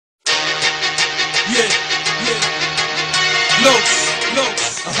I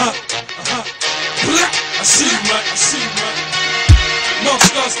see you, man. I see you, man.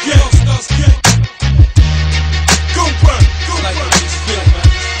 Monsters gang. Go burn.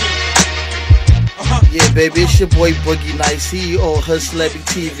 Yeah, baby, it's your boy Boogienite, CEO of Hood Celebrity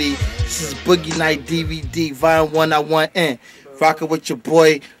TV. This is Boogienite DVD, VOL.1 I want in. Rocking with your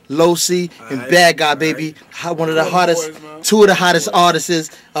boy Losi and Bad Guy, baby. One of the hottest, two of the hottest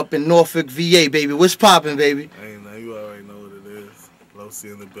artists up in Norfolk, VA, baby. What's poppin', baby? Ain't no, you already know what it is.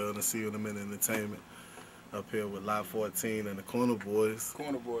 Losi in the building. See you in a minute. Entertainment. Up here with Lot 14 and the Corner Boys.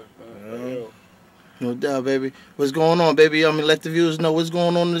 Corner Boy. No doubt, baby. What's going on, baby? I mean, let the viewers know what's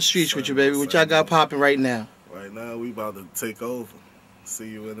going on in the streets with you, baby. What y'all got popping right now? Right now, we about to take over. See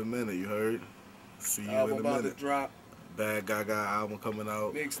you in a minute, you heard? See you Album in a minute. about to drop. Bad Guy album coming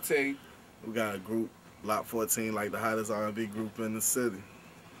out. Mixtape. We got a group, Lot 14, like the hottest R&B group in the city,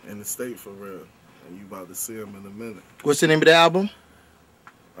 in the state for real. And you about to see them in a minute. What's the name of the album?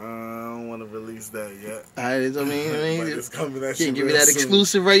 I don't want to release that yet. I mean, but it's coming at can't you give me real that soon.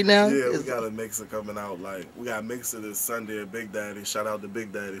 exclusive right now. Yeah, we got a mixer coming out. Like we got a mixer this Sunday at Big Daddy. Shout out to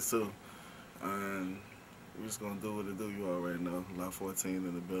Big Daddy too. And we're just gonna do what it do. You already know. Lot 14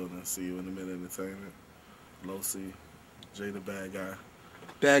 in the building. See you in a minute. Entertainment. Losi, Jay the Bad Guy.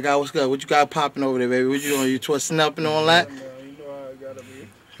 Bad Guy, what's good? What you got popping over there, baby? What you doing? You twisting up and all that? You know how it gotta be.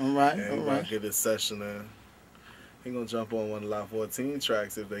 All right, And all we right. about to get this session in. He gonna jump on one of Lot 14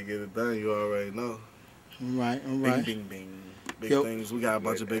 tracks if they get it done. You already know. All right, all right. Bing, bing, bing. Big Yo. things. We got a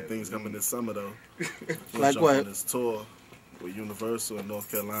bunch of big things coming this summer though. We'll Like jump what? on this tour with Universal in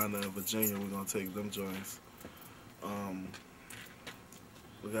North Carolina and Virginia. We're gonna take them joints.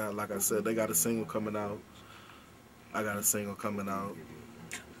 We got, like I said, they got a single coming out. I got a single coming out.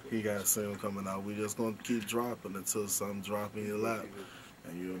 He got a single coming out. We just gonna keep dropping until something drop in your lap.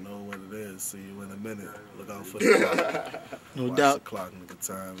 And you'll know what it is. See you in a minute. Look out for the clock. No Watch doubt. the clock, look at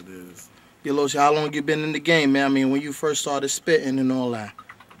the time it is. Yo, Losi, how long you been in the game, man? I mean, when you first started spitting and all that.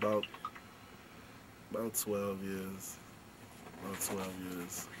 About 12 years. About 12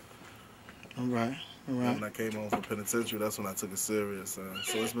 years. All right, all And right. when I came home from penitentiary, that's when I took it serious. So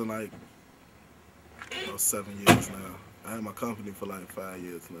it's been like about 7 years now. I had my company for like 5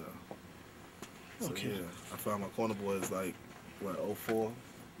 years now. So Okay. yeah, I found my Corner Boys like, what, 04?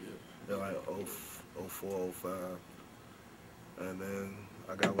 Yeah. They're like 04, 05. And then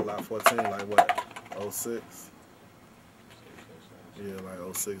I got with Lot 14 like what, 06? Yeah,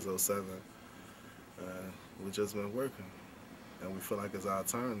 like 06, 07. We just been working. And we feel like it's our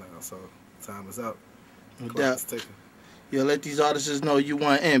turn now, so time is up. No Clock's doubt. ticking. Yo, let these artists know you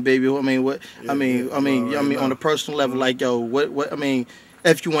want in, baby. I mean, what? Yeah, I mean, yeah, I mean, you I mean, already on a know. personal level, like, yo, what? I mean,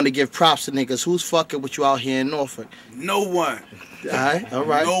 if you want to give props to niggas, who's fucking with you out here in Norfolk? No one. All right, all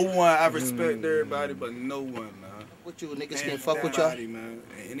right. No one. I respect everybody, but no one, man. What you niggas can't fuck with y'all? Anybody, man.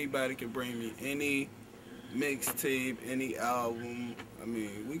 Anybody can bring me any mixtape, any album. I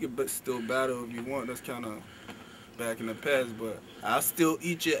mean, we could still battle if you want. That's kind of back in the past, but I'll still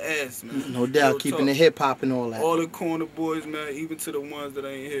eat your ass, man. No doubt, Real keeping talk. the hip hop and all that. All the Corner Boys, man, even to the ones that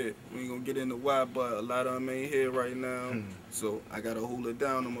ain't here. We ain't gonna get into why, but a lot of them ain't here right now. So I gotta hold it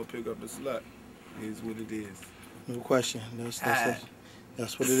down. I'm gonna pick up the slack. It's what it is. No question.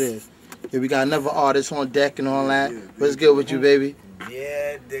 That's what it is. Here we got another artist on deck and all that. What's good with you, baby?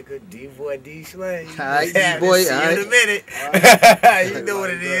 Yeah, nigga, D-boy, D-Slang. All right, D-boy, See all you right. in a minute. You know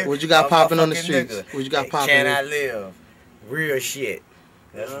what it is. What you got I'm popping a on the fucking streets? nigga. What you got popping? Can I live? Real shit.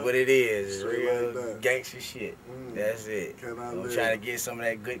 That's what it is. Straight Real like that. gangster shit. That's it. Can I I'm live? trying to get some of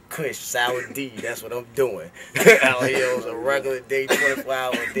that good kush, sour D. That's what I'm doing. Out here on some regular day,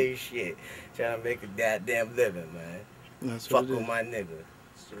 24-hour day shit. Trying to make a goddamn living, man. That's Fuck what it with is. my nigga.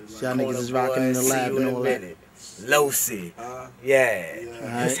 Y'all niggas is Corner rocking in the Boys, lab see you and in a all that. minute. Losi. Yeah.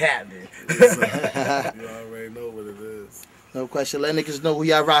 Alright. It's happening. You already know what it is. No question. Let niggas know who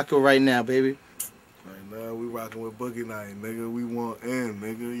y'all rocking with right now, baby. Right now, we rocking with Boogienite, nigga. We want in,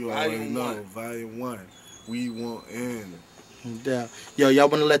 nigga. You already know. VOL.1. We want in. No doubt. Yo, y'all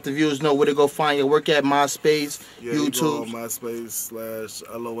want to let the viewers know where to go find your work at? MySpace, Yeah, you go on YouTube.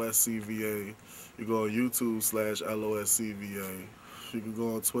 MySpace/LOSCVA. You go on YouTube/LOSCVA. You can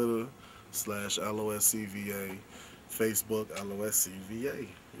go on Twitter/LOSCVA. Facebook LOSCVA.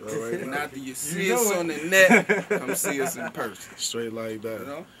 You already And know. after you see us on the net, come see us in person. Straight like that. You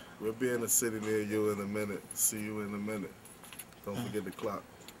know? We'll be in the city near you in a minute. See you in a minute. Don't forget the clock.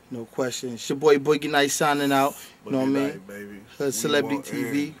 No question. It's your boy Boogienite signing out. You know what I mean? Boogienite, baby. Hood Celebrity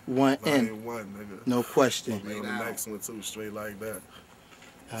TV, one in. in. One, nigga. No question. We'll be on the next one too, straight like that.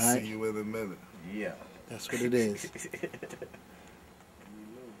 All See right. you in a minute. Yeah. That's what it is.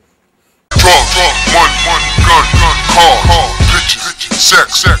 Drunk, one, gun, call.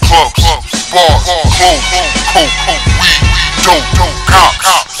 sex, clubs, bars, clothes, coke, weed, dope,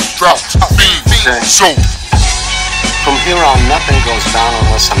 cops, drought, fiends, soap. From here on, nothing goes down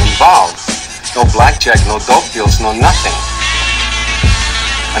unless I'm involved. No blackjack, no dope deals, no nothing.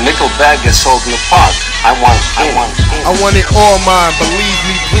 A nickel bag gets sold in the park. I want it all mine, believe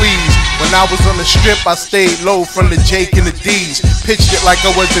me please. When I was on the strip, I stayed low from the Jake and the D's. Pitched it like I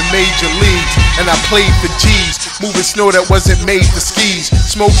was in major leagues, and I played for G's. Moving snow that wasn't made for skis.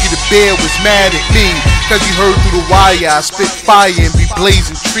 Smokey the Bear was mad at me, cause he heard through the wire I spit fire and be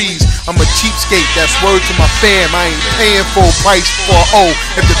blazing trees. I'm a cheapskate, that's word to my fam. I ain't paying full price for a O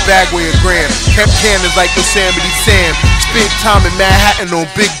if the bag weigh a gram. Kept cannons like Yosemite Sam. Spent time in Manhattan on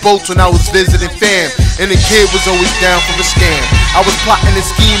big boats when I was visiting fam. And the kid was always down for a scam. I was plotting and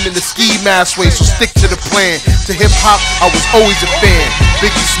scheming the ski mask way, so stick to the plan. To hip hop, I was always a fan.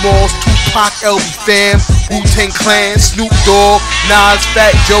 Biggie Smalls, Tupac, LB Fam, Wu-Tang Clan, Snoop Dogg, Nas,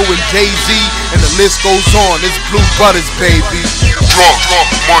 Fat Joe, and Jay-Z, and the list goes on. It's Blue Butters, baby. Drugs,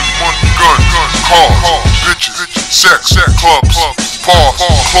 money, gun, cars, bitches, sex, clubs, bars,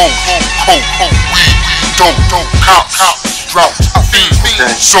 clothes, coke, weed, dope, cops, drought,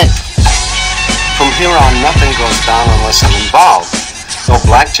 fiends, soap. From here on, nothing goes down unless I'm involved. No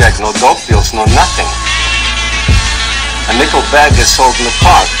blackjack, no dope deals, no nothing. A nickel bag gets sold in the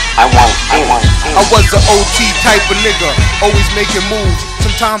park. I was an OT type of nigga, always making moves.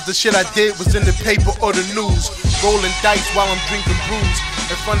 Sometimes the shit I did was in the paper or the news. Rolling dice while I'm drinking brews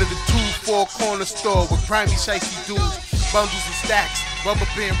in front of the 2-4 corner store with grimy shicey dudes. Bundles and stacks, rubber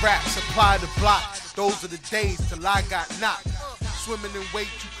band wraps, supply the block. Those are the days till I got knocked. Swimming in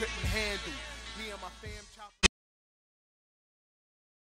weight you couldn't handle.